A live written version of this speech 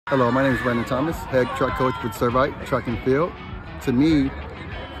Hello, my name is Brandon Thomas, head track coach with Servite Track and Field. To me,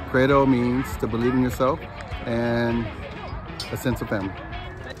 Credo means to believe in yourself and a sense of family.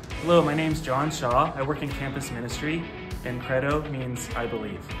 Hello, my name is John Shaw. I work in campus ministry, and Credo means I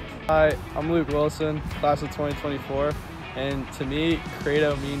believe. Hi, I'm Luke Wilson, class of 2024, and to me,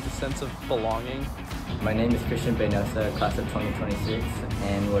 Credo means a sense of belonging. My name is Christian Benosa, class of 2026,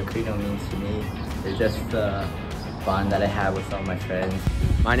 and what Credo means to me is just the bond that I have with all my friends.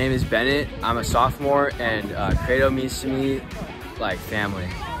 My name is Bennett. I'm a sophomore, and Credo means to me like family.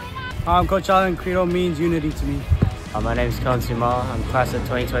 I'm Coach Allen. Credo means unity to me. My name is Kellen Sumal. I'm class of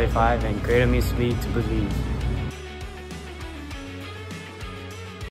 2025, and Credo means to me to believe.